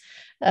 because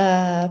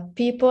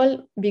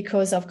people,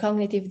 because of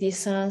cognitive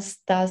dissonance,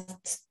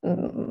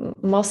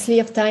 mostly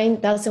of time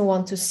doesn't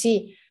want to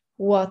see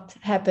what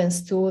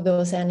happens to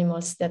those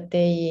animals that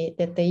they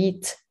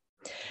eat,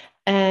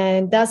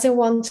 and doesn't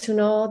want to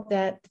know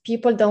that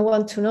people don't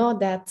want to know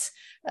that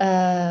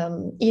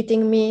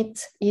eating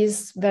meat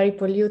is very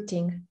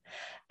polluting.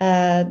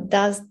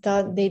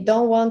 They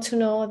don't want to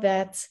know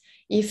that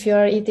if you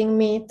are eating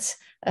meat,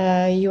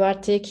 you are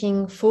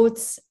taking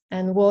foods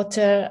and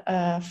water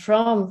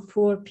from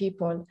poor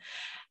people.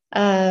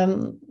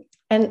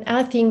 And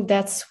I think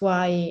that's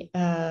why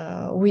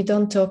we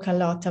don't talk a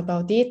lot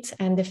about it,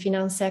 and the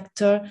finance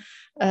sector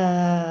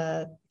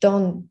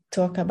don't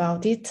talk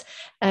about it.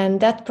 And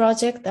that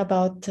project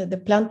about the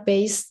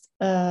plant-based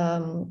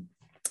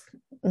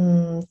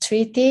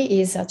treaty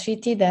is a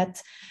treaty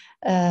that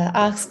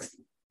asks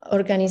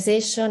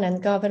organizations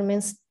and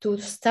governments to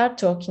start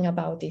talking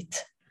about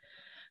it,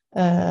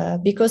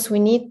 because we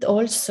need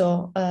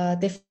also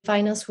the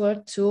finance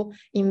world to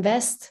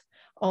invest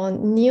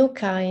on new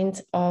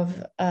kind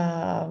of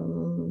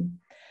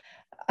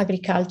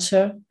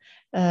agriculture,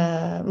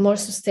 more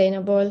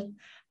sustainable,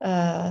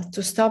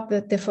 to stop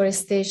the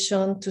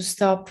deforestation, to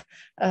stop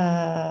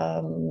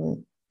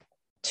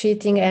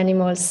treating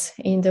animals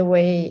in the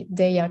way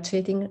they are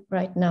treating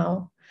right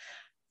now.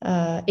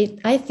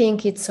 I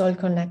think it's all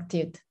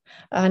connected,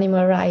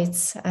 animal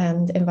rights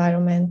and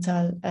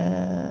environmental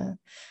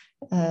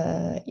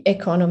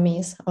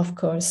economies, of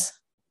course.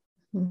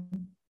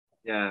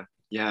 Yeah,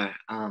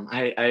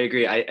 I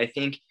agree. I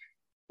think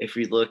if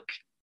we look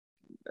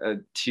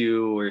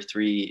 2 or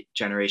 3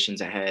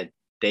 generations ahead,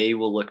 they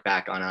will look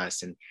back on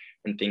us and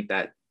think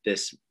that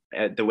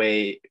the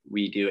way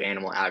we do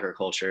animal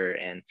agriculture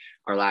and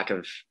our lack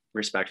of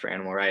respect for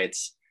animal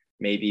rights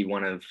may be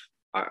one of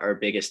our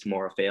biggest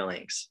moral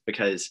failings.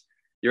 Because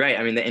you're right.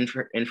 I mean, the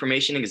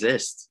information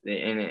exists,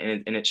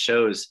 and it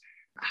shows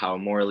how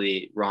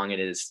morally wrong it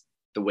is,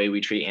 the way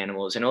we treat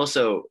animals, and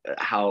also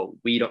how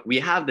we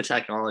have the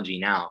technology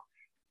now,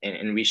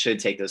 and we should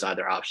take those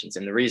other options.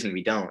 And the reason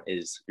we don't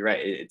is, you're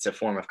right, it's a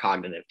form of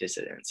cognitive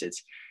dissonance.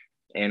 It's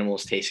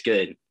animals taste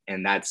good,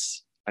 and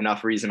that's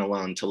enough reason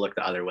alone to look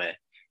the other way.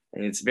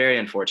 And it's very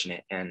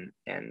unfortunate. And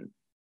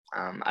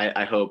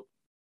I hope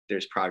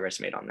there's progress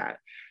made on that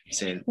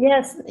soon.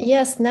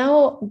 Yes.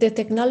 Now the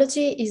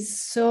technology is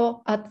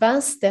so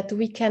advanced that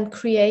we can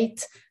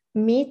create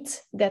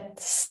meat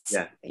that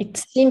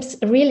it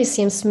really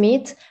seems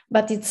meat,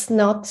 but it's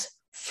not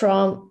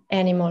from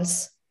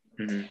animals.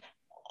 Mm-hmm.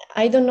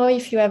 I don't know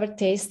if you ever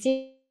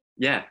tasted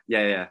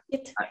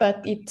it,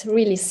 but it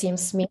really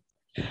seems meat.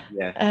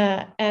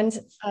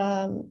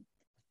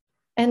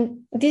 And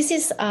this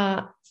is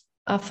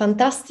a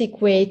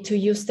fantastic way to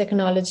use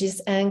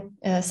technologies and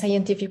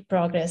scientific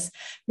progress,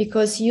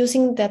 because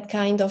using that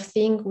kind of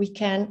thing, we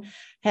can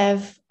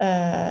have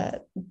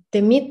the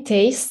meat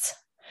taste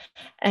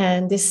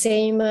and the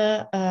same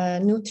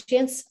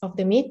nutrients of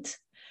the meat,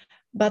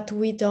 but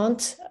we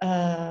don't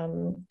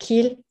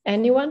kill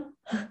anyone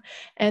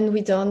and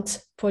we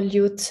don't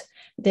pollute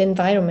the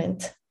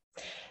environment.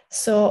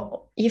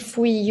 So if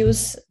we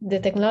use the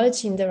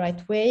technology in the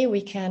right way,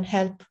 we can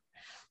help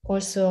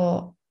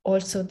also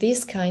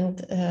this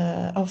kind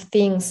of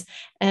things.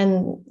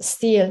 And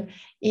still,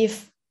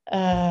 if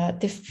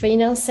the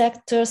finance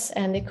sectors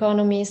and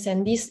economies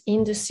and these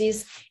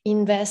industries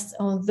invest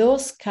on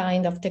those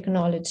kind of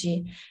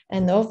technology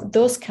and of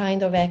those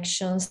kind of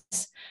actions,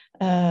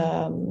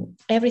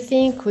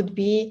 everything could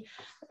be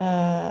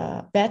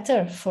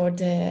better for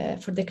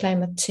the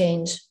climate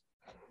change.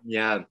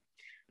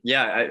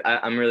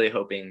 I'm really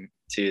hoping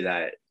too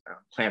that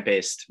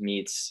plant-based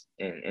meats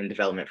in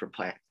development for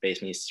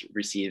plant-based meats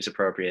receives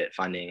appropriate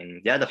funding.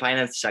 And yeah, the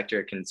finance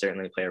sector can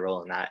certainly play a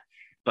role in that.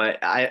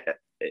 But I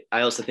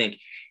also think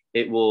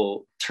it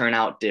will turn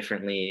out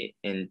differently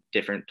in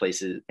different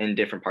places, in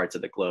different parts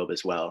of the globe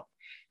as well.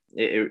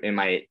 It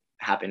might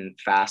happen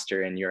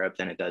faster in Europe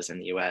than it does in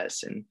the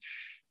US, and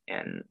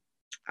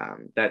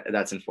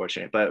that's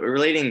unfortunate. But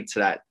relating to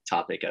that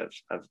topic of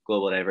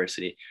global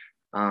diversity,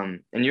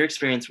 in your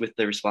experience with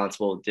the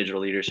Responsible Digital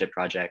Leadership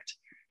Project,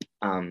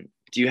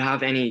 do you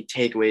have any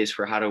takeaways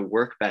for how to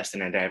work best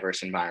in a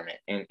diverse environment?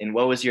 And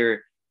what was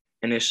your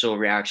initial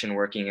reaction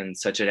working in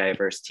such a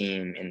diverse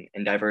team,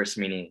 and diverse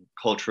meaning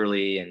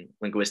culturally and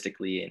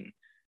linguistically and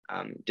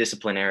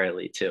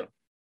disciplinarily too?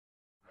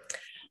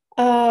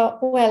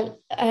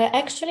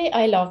 Actually,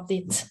 I loved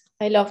it.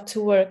 I love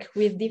to work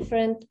with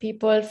different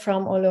people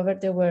from all over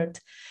the world.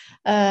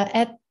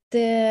 At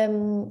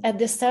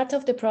the start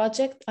of the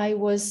project, I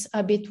was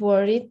a bit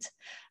worried,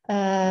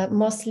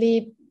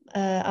 mostly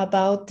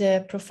about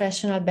the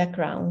professional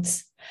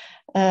backgrounds,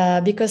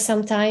 because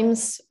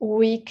sometimes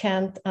we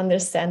can't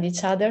understand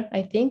each other,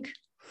 I think.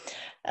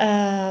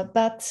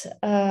 But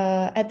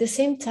at the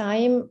same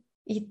time,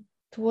 it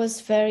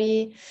was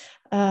very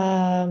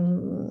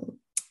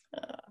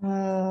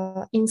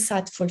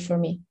insightful for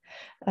me.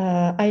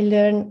 I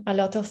learned a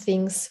lot of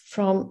things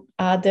from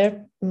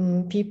other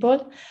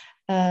people.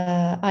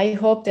 I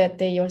hope that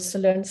they also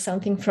learned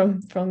something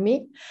from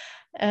me.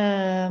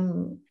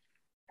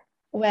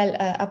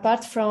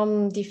 Apart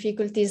from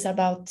difficulties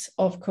about,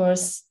 of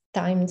course,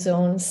 time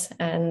zones,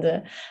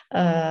 and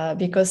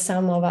because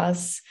some of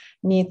us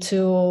need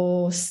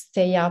to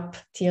stay up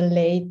till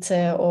late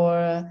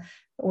or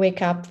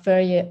wake up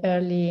very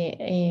early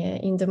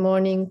in the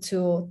morning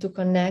to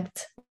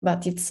connect.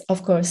 But it's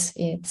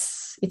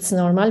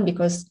normal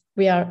because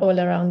we are all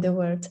around the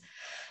world.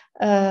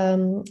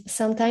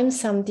 Sometimes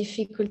some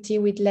difficulty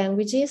with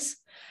languages,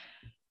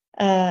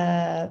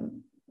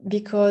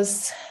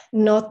 because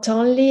not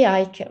only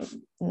I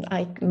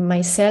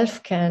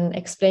myself can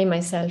explain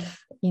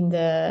myself in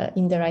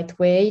the right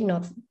way,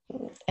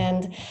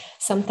 and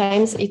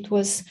sometimes it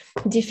was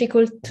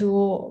difficult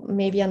to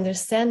maybe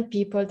understand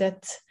people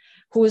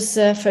whose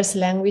first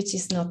language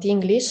is not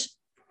English.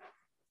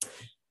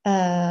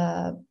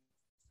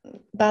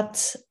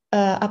 But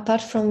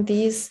apart from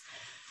this,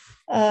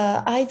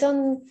 I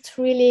don't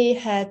really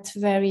had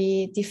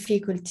very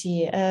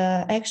difficulty.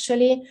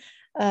 Actually,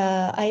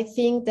 I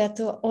think that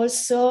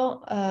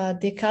also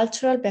the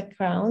cultural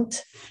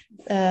background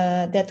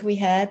that we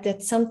had,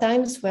 that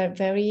sometimes were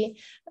very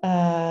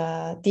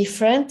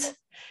different.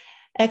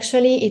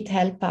 Actually, it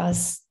helped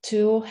us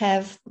to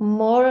have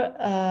more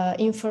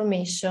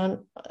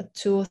information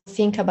to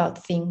think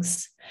about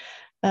things.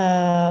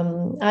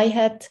 I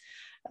had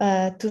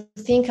to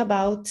think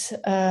about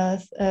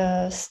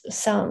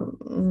some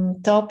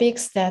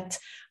topics that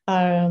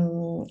are,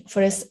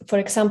 for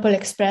example,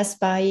 expressed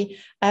by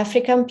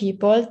African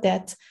people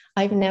that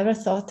I've never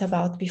thought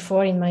about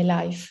before in my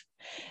life.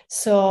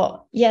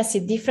 So yes,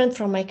 it's different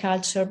from my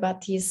culture,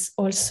 but it's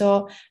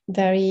also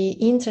very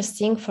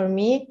interesting for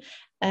me.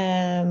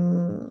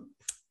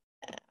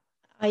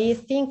 I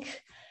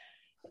think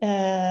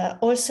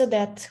also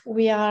that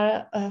we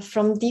are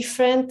from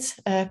different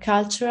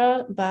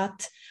cultural,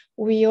 but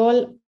we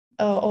all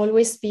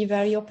always be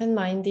very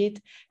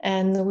open-minded,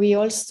 and we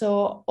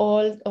also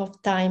all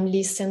of time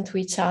listen to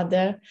each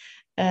other.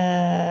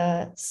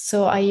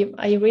 So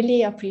I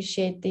really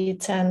appreciate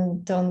it,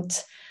 and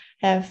don't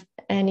have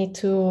any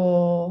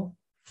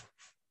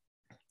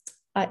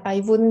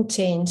I wouldn't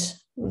change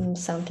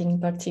something in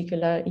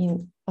particular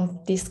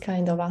of this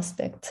kind of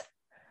aspect.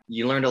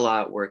 You learned a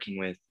lot working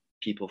with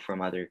people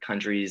from other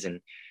countries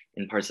and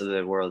in parts of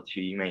the world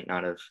who you might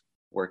not have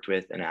worked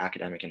with in an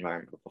academic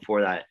environment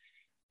before that.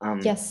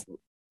 Yes.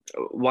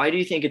 Why do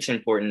you think it's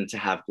important to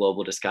have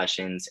global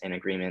discussions and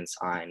agreements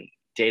on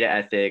data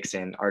ethics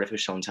and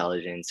artificial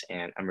intelligence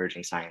and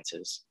emerging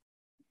sciences?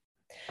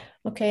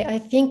 Okay, I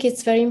think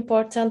it's very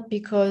important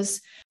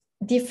because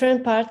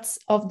different parts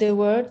of the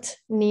world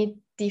need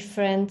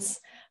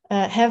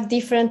have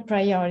different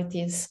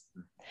priorities.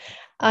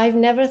 I've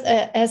never,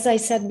 as I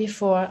said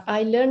before,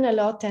 I learn a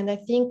lot, and I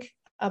think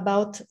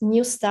about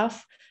new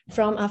stuff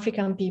from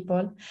African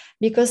people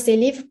because they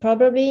live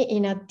probably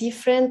in a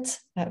different,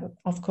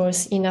 of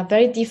course, in a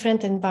very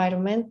different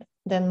environment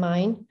than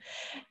mine.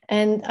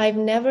 And I've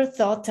never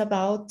thought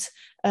about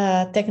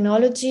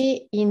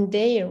technology in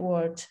their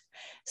world.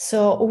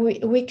 So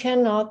we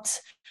cannot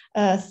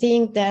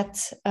think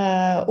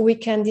that we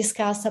can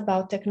discuss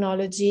about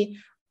technology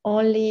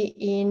only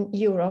in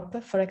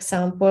Europe, for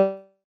example,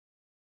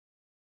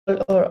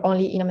 or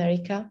only in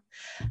America,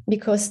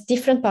 because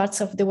different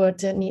parts of the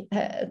world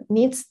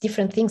needs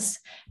different things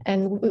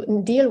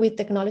and deal with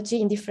technology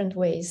in different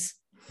ways.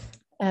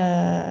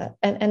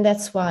 And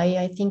that's why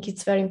I think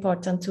it's very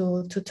important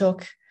to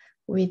talk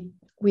with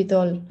with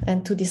all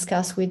and to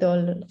discuss with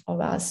all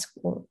of us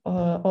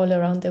all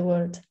around the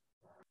world.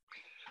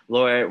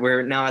 Laura,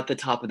 we're now at the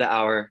top of the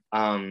hour,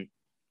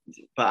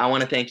 but I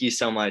want to thank you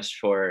so much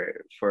for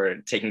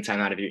taking time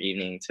out of your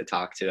evening to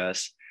talk to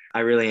us. I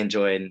really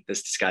enjoyed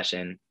this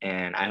discussion,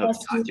 and I hope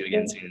to talk to you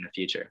again soon in the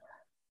future.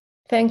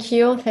 Thank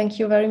you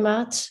very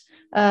much.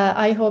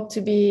 I hope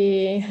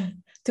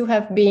to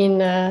have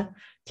been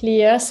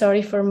clear.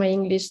 Sorry for my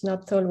English,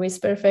 not always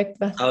perfect,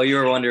 but oh, you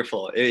were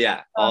wonderful.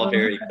 Yeah, all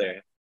very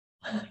clear.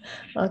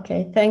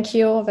 Okay, thank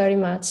you very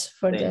much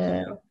for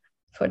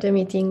the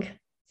meeting.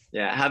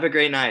 Yeah, have a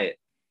great night.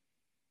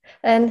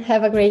 And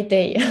have a great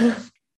day.